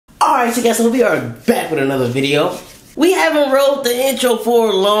Alright, so guys, so we are back with another video. We haven't rolled the intro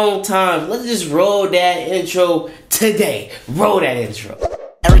for a long time. Let's just roll that intro today. Roll that intro.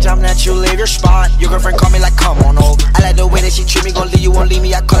 Every time that you leave your spot, your girlfriend call me like, come on over. I like the way that she treat me, gon' leave you, won't leave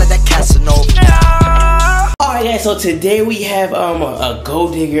me, I call it that Casanova. Yeah. Alright guys, so today we have a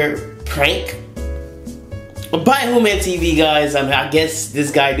gold digger prank by HoomanTV, guys. I guess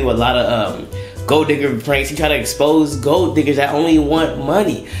this guy do a lot of gold digger pranks. He try to expose gold diggers that only want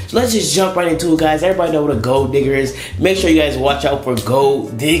money. So let's just jump right into it, guys. Everybody know what a gold digger is. Make sure you guys watch out for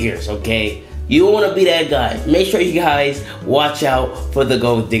gold diggers, okay? You don't want to be that guy. Make sure you guys watch out for the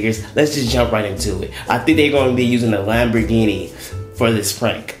gold diggers. Let's just jump right into it. I think they're going to be using a Lamborghini for this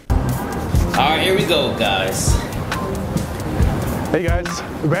prank. Alright, here we go, guys. Hey guys,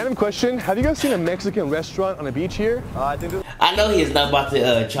 random question. Have you guys seen a Mexican restaurant on the beach here? I know he is not about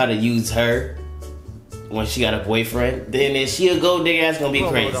to try to use her when she got a boyfriend. Then if she a gold digger, that's gonna be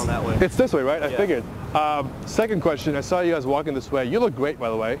crazy. It's this way, right? I figured. Second question, I saw you guys walking this way. You look great, by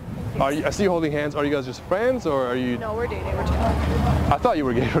the way. I see you holding hands. Are you guys just friends, or are you? No, we're dating. We're together. I thought you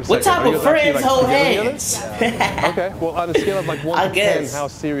were gay for a second. What type of friends like, hold hands? Yeah. Okay, well on a scale of like 1 to 10, how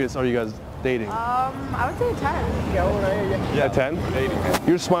serious are you guys dating? I would say a 10. Yeah, 10?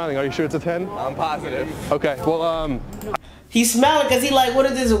 You're smiling. Are you sure it's a 10? I'm positive. Okay, well, He's smiling because he like, what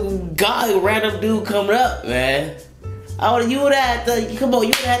is this guy, random dude coming up, man? You would have to, come on, you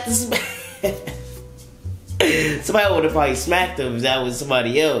would have to smack. Somebody would have probably smacked him if that was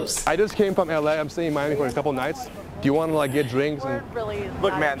somebody else. I just came from LA. I'm staying in Miami for a couple nights. Do you want to like get drinks? We're really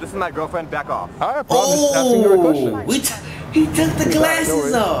Look, man, this is my girlfriend. Back off. All right, bro. Just asking her a question. He took the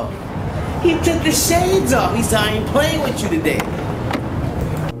glasses off. He took the shades off. He said, I ain't playing with you today.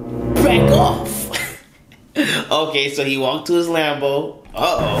 Back off. Okay, so he walked to his Lambo.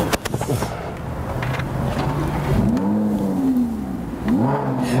 Uh-oh.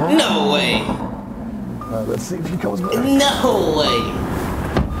 No way. Let's see if he comes back. No way.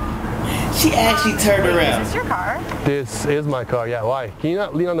 She actually turned around. Is this your car? This is my car. Yeah, why? Can you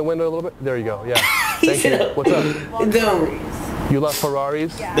not lean on the window a little bit? There you go. Yeah. Thank you. What's up? No. You love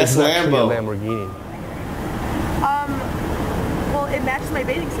Ferraris? Yeah. That's This is actually Lambo. a Lamborghini. Well, it matches my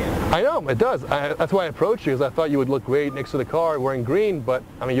bathing suit. I know, it does. That's why I approached you, because I thought you would look great next to the car wearing green, but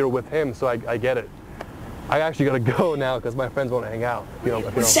I mean, you're with him, so I get it. I actually gotta go now because my friends want to hang out. If you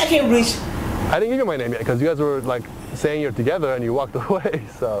don't. Second reach. I didn't give you my name yet because you guys were like saying you're together and you walked away.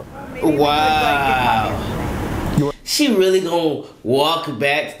 So. Wow. She really gonna walk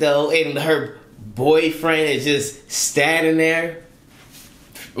back though, and her boyfriend is just standing there?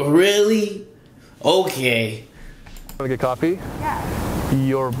 Really? Okay. Want to get coffee? Yeah.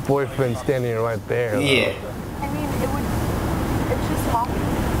 Your boyfriend's standing right there. Yeah. I mean, it's just coffee.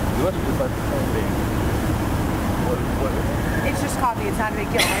 You must have just like the same thing. What? It's just coffee. It's not a big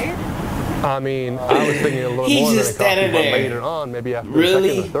deal, right? I mean, I was thinking a little He's more than a just coffee, standing but there. later on, maybe after Really?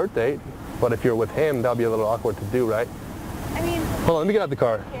 the second or third date. But if you're with him, that'll be a little awkward to do, right? I mean, Hold on, let me get out the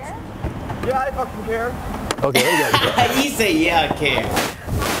car. care? Yeah, I fucking care. Okay, let me get out the car. You say, yeah, I care.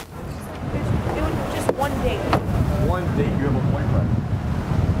 It was just one date. One date, you have a boyfriend.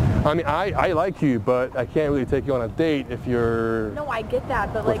 I mean, I like you, but I can't really take you on a date if you're... No, I get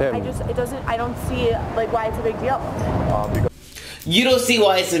that, but With like, him. I don't see like why it's a big deal. Because You don't see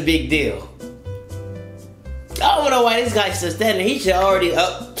why it's a big deal. I don't know why this guy's still standing. He should already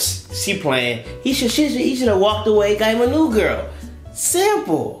she playing. He should have walked away, got him a new girl.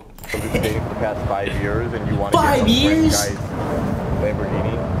 Simple. you've been dating for the past 5 years and you want to 5 get some years? guy's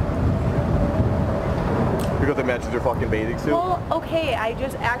Lamborghini. Because it matches your fucking bathing suit. Well, okay.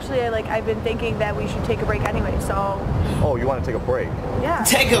 I've been thinking that we should take a break anyway. So. Oh, you want to take a break? Yeah.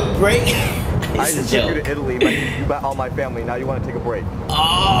 Take a break. I It's just a took you joke. to Italy, you met all my family, now you want to take a break.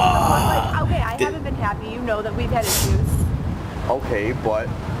 Oh. Okay, I haven't been happy. You know that we've had issues. Okay, but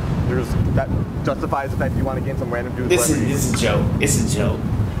that justifies the fact that you want to gain some random dude's This Lamborghini. is a joke. It's a joke.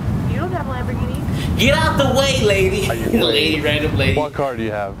 You don't have a Lamborghini. Get out the way, lady. Are you Lady, random lady. What car do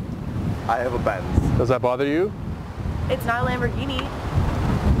you have? I have a Benz. Does that bother you? It's not a Lamborghini.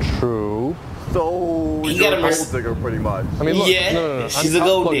 True. So You you're got a a gold digger pretty much. I mean, look, Yeah, no. she's a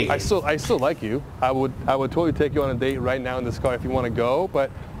gold look, digger. I still like you. I would totally take you on a date right now in this car if you want to go, but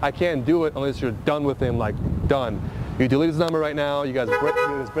I can't do it unless you're done with him, like done. You delete his number right now. You guys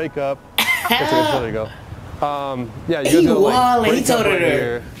break up. There you go. Yeah, you guys He gotta, like, wildin'. He break told up her right to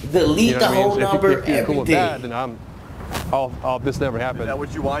here. delete You know the what I mean? whole number, If you're cool with that, everything. then this never Is happened. that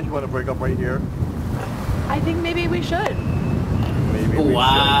what you want? You want to break up right here? I think maybe we should. Maybe we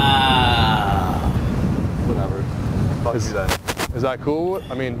Wow. should. Whatever. Fuck you then. Is that cool?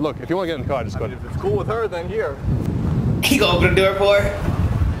 I mean, look, if you want to get in the car, just I go. mean, if it's cool with her, then here. He gonna open the door for her?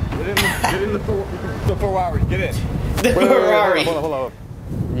 It didn't Get in the Ferrari. Get in. The Ferrari. Hold on.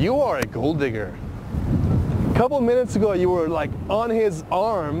 You are a gold digger. A couple minutes ago, you were like on his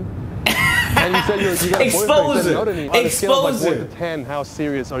arm, and you said you got a boyfriend. On a scale of like 1 to 10, how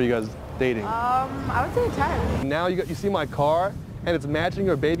serious are you guys dating? I would say a 10. Now you see my car, and it's matching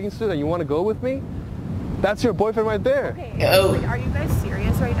your bathing suit, and you want to go with me? That's your boyfriend right there. Okay. Oh. Like, are you guys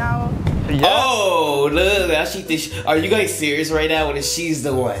serious right now? Yes. Oh, look, now she thinks. Are you guys serious right now? When she's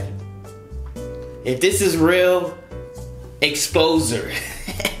the one? If this is real, expose her.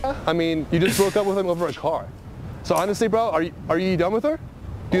 I mean, you just broke up with him over a car. So honestly, bro, are you done with her?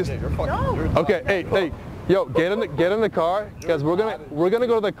 You're fucking. No. Okay, hey, yo, get in the car, because we're gonna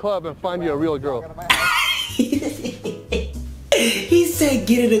go to the club and find you a real girl. He said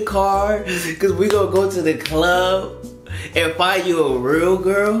get in the car, because we're gonna go to the club and find you a real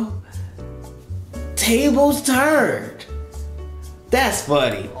girl. Tables turned. That's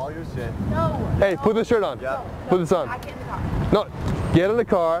funny. All your shit. No. Hey, put this shirt on. Yeah. Put this on. I get in the car. No, get in the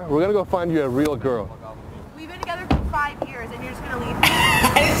car. We're gonna go find you a real girl. We've been together for 5 years and you're just gonna leave me?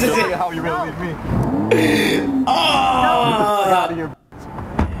 Show me how you really leave me. Oh! Out of here.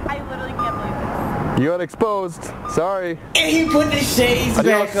 I literally can't believe this. You got exposed. Sorry. And he put the shades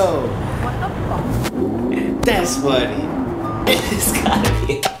back on. What the fuck? That's funny. It's gotta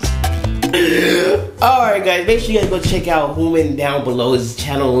be. Alright guys, make sure you guys go check out Hooman down below. His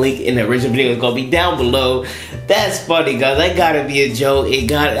channel link in the original video is gonna be down below. That's funny guys, that gotta be a joke.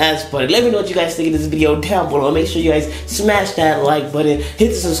 That's funny. Let me know what you guys think of this video down below. Make sure you guys smash that like button, hit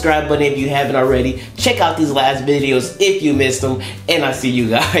the subscribe button if you haven't already. Check out these last videos if you missed them, and I'll see you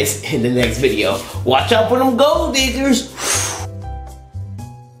guys in the next video. Watch out for them gold diggers.